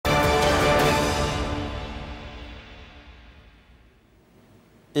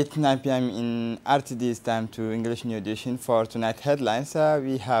It's 9 p.m. in RTD. It's time to English New Edition. For tonight headlines,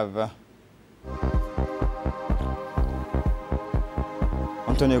 we have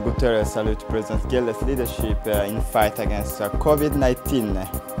Antonio Guterres salute President Guelleh's leadership in fight against COVID-19.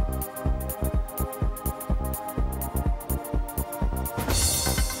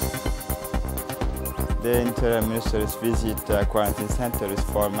 The Interior Minister's visit quarantine centers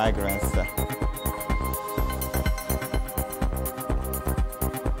for migrants.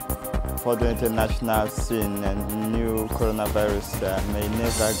 For the international scene, new coronavirus may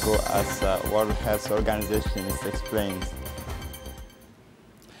never go as World Health Organization explains.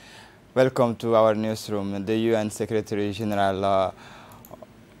 Welcome to our newsroom. The UN Secretary General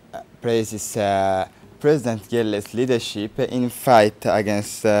praises President Guelleh's leadership in fight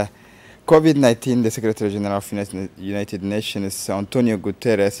against COVID-19. The Secretary General of United Nations, Antonio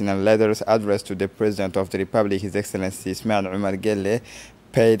Guterres, in a letter addressed to the President of the Republic, His Excellency Ismail Omar Guelleh,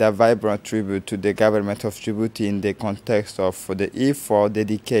 paid a vibrant tribute to the government of Djibouti in the context of the effort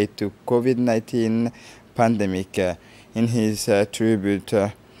dedicated to COVID-19 pandemic. In his tribute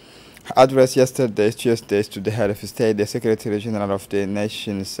address yesterday, Tuesday, to the head of state, the Secretary General of the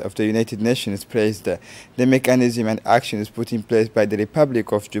United Nations praised the mechanism and actions put in place by the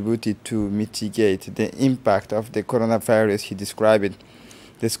Republic of Djibouti to mitigate the impact of the coronavirus. He described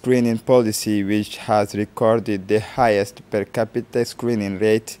the screening policy, which has recorded the highest per capita screening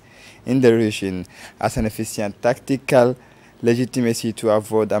rate in the region, as an efficient tactical legitimacy to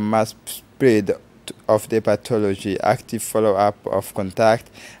avoid a mass spread of the pathology, active follow-up of contact,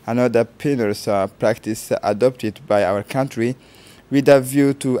 and other pillars practice adopted by our country with a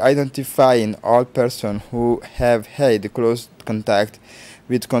view to identifying all persons who have had close contact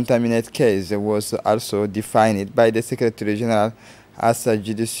with contaminated case, was also defined by the Secretary General as a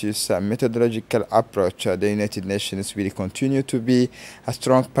judicious methodological approach. The United Nations will continue to be a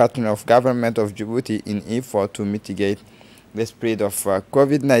strong partner of government of Djibouti in effort to mitigate the spread of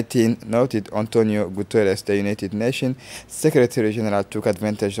COVID-19, noted Antonio Guterres. The United Nations Secretary General took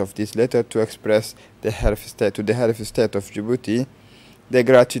advantage of this letter to express to the head of state of Djibouti the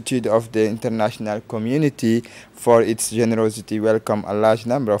gratitude of the international community for its generosity welcome a large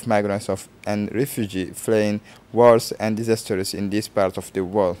number of migrants and refugees fleeing wars and disasters in this part of the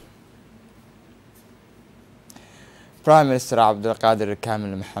world. Prime Minister Abdelkader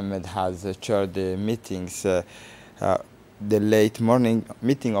Kamel Mohammed has chaired the meetings, the late morning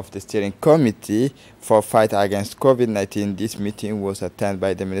meeting of the steering committee for fight against COVID-19. This meeting was attended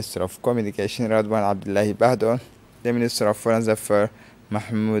by the Minister of Communication Radwan Abdullahi Bahdon, the Minister of Foreign Affairs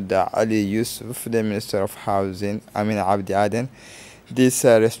Mahmoud Ali Yusuf, the Minister of Housing Amina Abdi Aden. This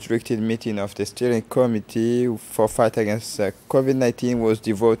restricted meeting of the steering committee for fight against COVID-19 was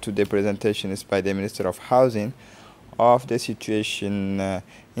devoted to the presentations by the Minister of Housing of the situation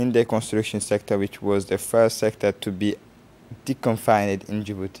in the construction sector, which was the first sector to be deconfined in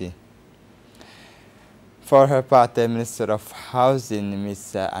Djibouti. For her part, the Minister of Housing,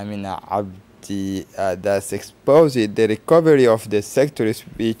 Ms. Amina Abdi, thus exposed the recovery of the sectors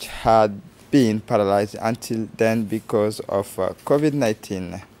which had been paralyzed until then because of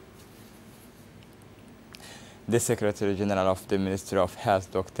COVID-19. The Secretary General of the Ministry of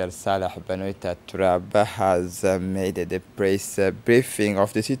Health, Dr. Saleh Benoita Turab, has made the press briefing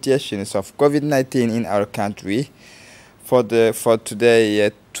of the situations of COVID-19 in our country. For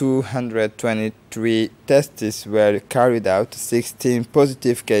today, 223 tests were carried out, 16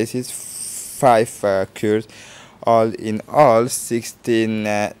 positive cases, 5 cures. All in all,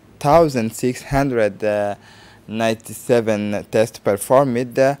 16,697 tests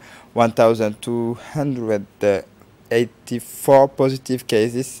performed, 1,284 positive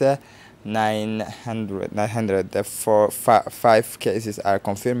cases, 905 cases are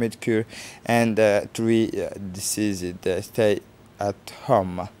confirmed cure, and 3 deceased stay at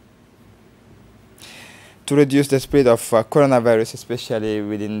home. To reduce the spread of coronavirus, especially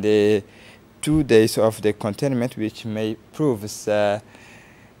within the 2 days of the containment, which may prove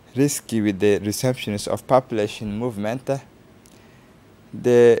risky with the resumption of population movement,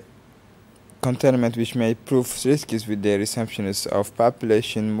 the containment which may prove risky with the resumption of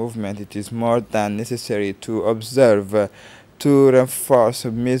population movement, it is more than necessary to observe to reinforce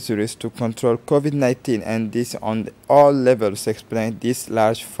measures to control COVID-19, and this on all levels, explain this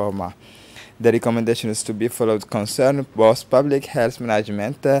large format. The recommendations to be followed concern both public health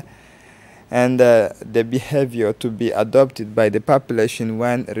management and the behavior to be adopted by the population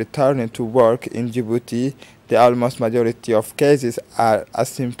when returning to work in Djibouti. The almost majority of cases are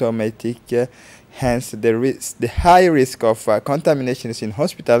asymptomatic, hence the high risk of contaminations in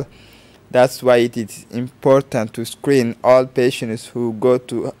hospital That's why it is important to screen all patients who go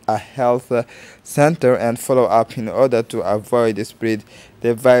to a health center and follow up in order to avoid the spread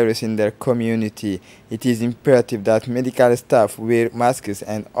the virus in their community. It is imperative that medical staff wear masks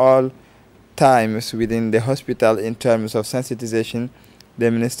and all times within the hospital. In terms of sensitization, the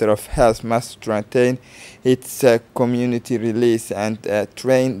Minister of Health must strengthen its community release and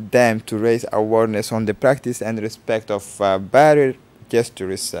train them to raise awareness on the practice and respect of barrier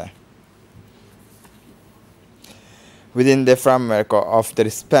gestures. Within the framework of the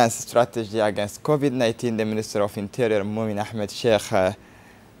response strategy against COVID-19, the Minister of Interior, Mumin Ahmed Sheikh,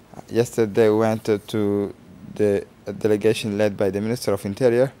 yesterday went to the delegation led by the Minister of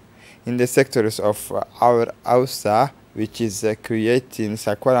Interior in the sectors of our AUSA, which is creating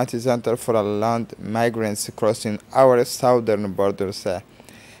a quarantine center for land migrants crossing our southern borders.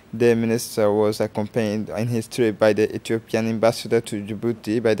 The minister was accompanied in his trip by the Ethiopian ambassador to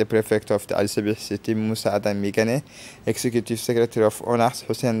Djibouti, by the prefect of the Al-Sabih city, Musa Adam Migane, executive secretary of ONAX,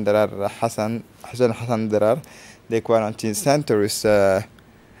 Hussein Hassan Darar. The quarantine center is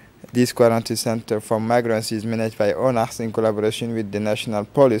this quarantine center for migrants is managed by ONAX in collaboration with the National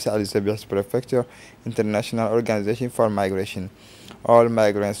Police, Al-Sabih Prefecture, International Organization for Migration. All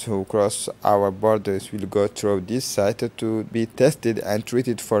migrants who cross our borders will go through this site to be tested and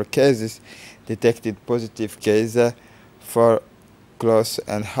treated for cases detected positive cases for close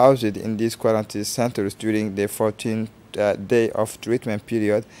and housed in these quarantine centers during the 14th day of treatment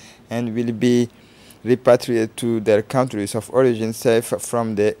period, and will be repatriated to their countries of origin safe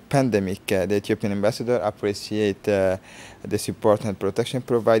from the pandemic. The Ethiopian ambassador appreciates the support and protection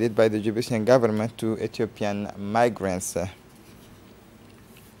provided by the Djiboutian government to Ethiopian migrants.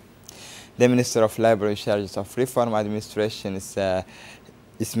 The Minister of Labor in charge of Reform Administration is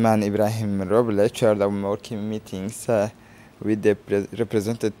Isman Ibrahim Roble, chaired of working meetings with the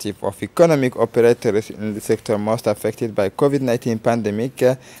representative of economic operators in the sector most affected by COVID-19 pandemic,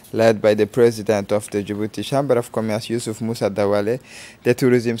 led by the president of the Djibouti Chamber of Commerce, Yusuf Musa Dawale. The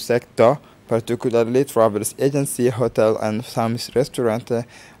tourism sector, particularly travels agency, hotel and some restaurants,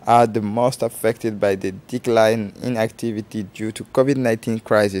 are the most affected by the decline in activity due to COVID-19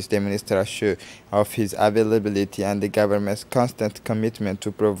 crisis. The minister assured of his availability and the government's constant commitment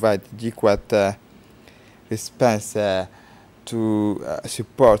to provide adequate response to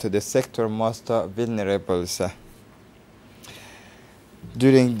support the sector most vulnerable.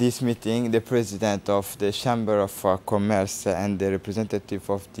 During this meeting, the president of the Chamber of Commerce and the representative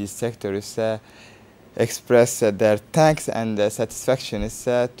of these sectors expressed their thanks and satisfaction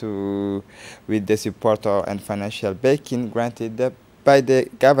with the support and financial backing granted by the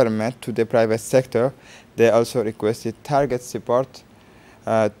government to the private sector. They also requested target support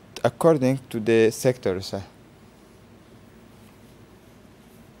according to the sectors.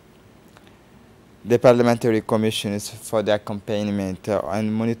 The parliamentary commissions for the accompaniment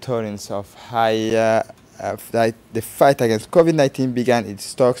and monitoring of the fight against COVID-19 began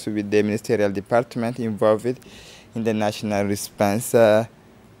its talks with the ministerial department involved in the national response to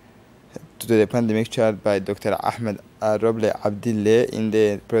the pandemic, chaired by Dr. Ahmed Roble Abdille, in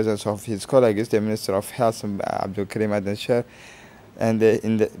the presence of his colleagues, the Minister of Health, Abdul Karim Adanshar, and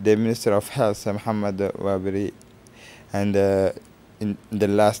the Minister of Health, Muhammad Wabri, and in the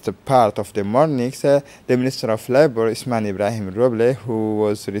last part of the morning, the Minister of Labor, Isman Ibrahim Roble, who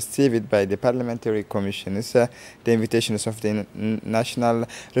was received by the parliamentary commissions, the invitations of the national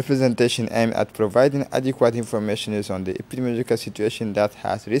representation aimed at providing adequate information on the epidemiological situation that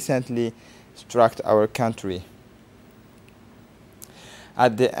has recently struck our country.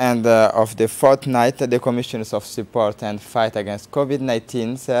 At the end of the fortnight, the commissions of support and fight against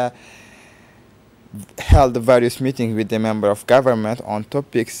COVID-19 held various meetings with the member of government on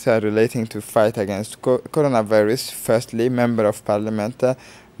topics relating to fight against coronavirus. Firstly, member of parliament,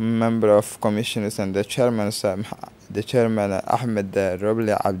 member of commissioners and the chairman Ahmed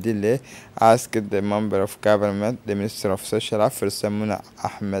Roble Abdille asked the member of government, the Minister of Social Affairs Muna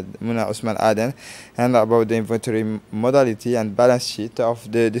Usman Aden, and about the inventory modality and balance sheet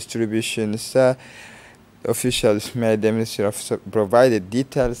of the distributions. Officials made the Ministry of provided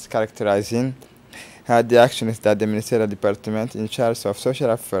details characterizing the actions that the ministerial department in charge of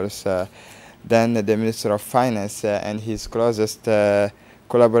social affairs, then the Minister of Finance and his closest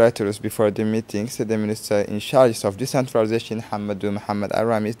collaborators before the meetings, the Minister in charge of decentralization, Hamadu Muhammad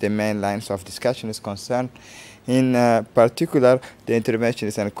Aramis, the main lines of discussion is concerned. In particular, the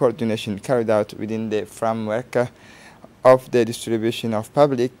interventions and coordination carried out within the framework of the distribution of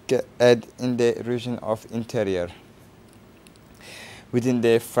public aid in the region of interior. Within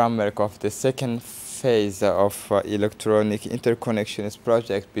the framework of the second phase of electronic interconnections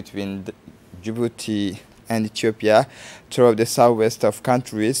project between Djibouti and Ethiopia throughout the southwest of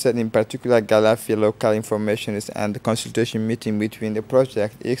countries, and in particular Galafi local information and consultation meeting between the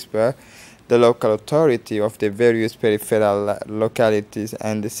project expert, the local authority of the various peripheral localities,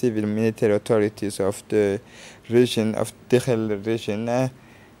 and the civil military authorities of the region of Dihel region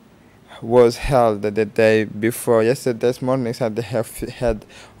was held the day before yesterday's morning at the head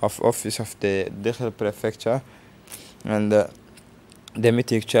of office of the Dihel prefecture, and the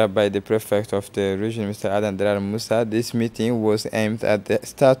meeting chaired by the prefect of the region, Mr. Adan Derar Musa. This meeting was aimed at the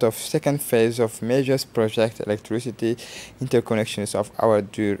start of second phase of measures project electricity interconnections of our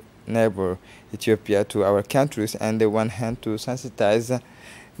dear neighbor Ethiopia to our countries, and the one hand to sensitize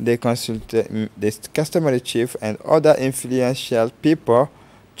the customary chief and other influential people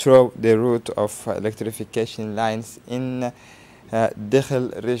through the route of electrification lines in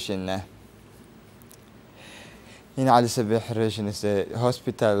Dihel region. In Ali Sabih region, the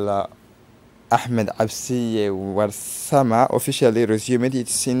hospital Ahmed Absiye Warsama officially resumed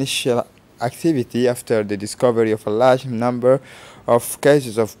its initial activity after the discovery of a large number of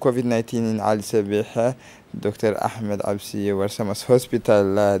cases of COVID-19 in Ali Sabih. Dr. Ahmed Absiye Warsama's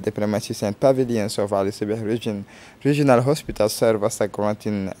hospital, the premises and pavilions of Ali Sabih regional hospital serve as a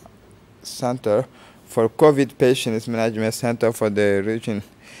quarantine center for COVID patients management center for the region.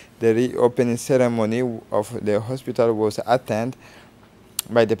 The reopening ceremony of the hospital was attended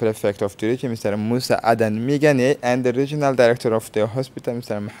by the prefect of the region, Mr. Musa Adan Migane, and the regional director of the hospital,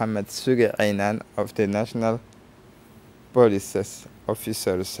 Mr. Muhammad Suge Ainan, of the national police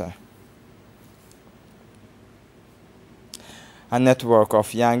officers. A network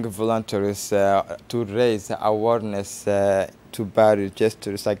of young volunteers to raise awareness to barrier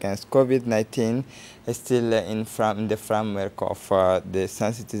gestures against COVID-19 is still in the framework of the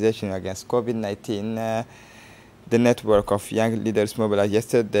sensitization against COVID-19. The network of young leaders mobilized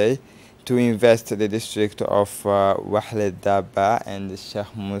yesterday to invest the district of Wahle Daba and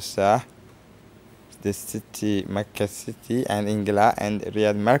Sheikh Musa, the city, Makkah City, and Anglais and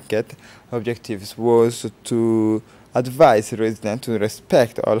Riyadh Market. Objectives was to advise residents to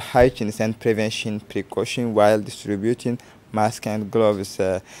respect all hygiene and prevention precautions while distributing masks and gloves.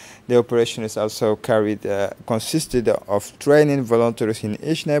 The operation is also consisted of training volunteers in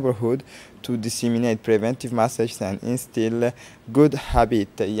each neighborhood to disseminate preventive messages and instill good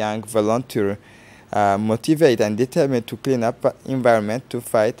habit. Young volunteers motivated and determined to clean up environment to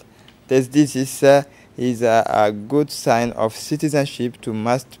fight this disease is a good sign of citizenship to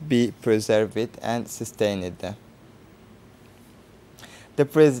must be preserved and sustained. The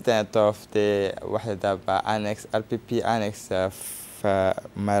president of the Wahdaba Annex, RPP Annex,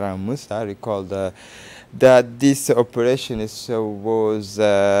 Myran Musa, recalled that this operation was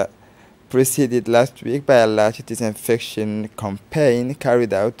preceded last week by a large disinfection campaign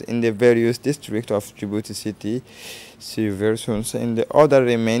carried out in the various districts of Djibouti City, versus in the other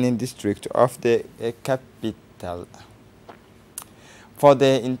remaining districts of the capital. For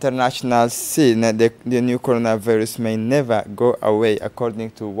the international scene, the new coronavirus may never go away. According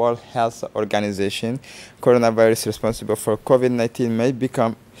to World Health Organization, coronavirus responsible for COVID-19 may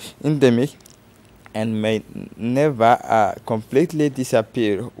become endemic and may never completely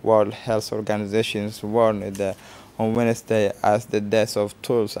disappear. World Health Organization warned on Wednesday as the deaths of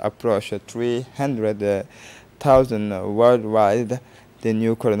tolls approach 300,000 worldwide. The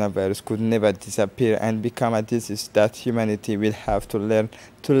new coronavirus could never disappear and become a disease that humanity will have to learn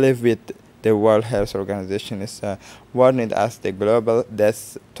to live with. The World Health Organization is warning as the global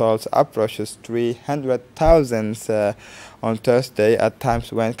death toll approaches 300,000 on Thursday, at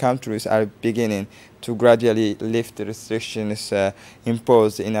times when countries are beginning to gradually lift the restrictions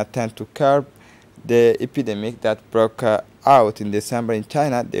imposed in attempt to curb the epidemic that broke out in December in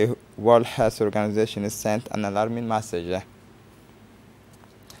China. The World Health Organization sent an alarming message.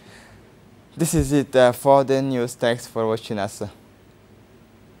 This is it for the news. Thanks for watching us.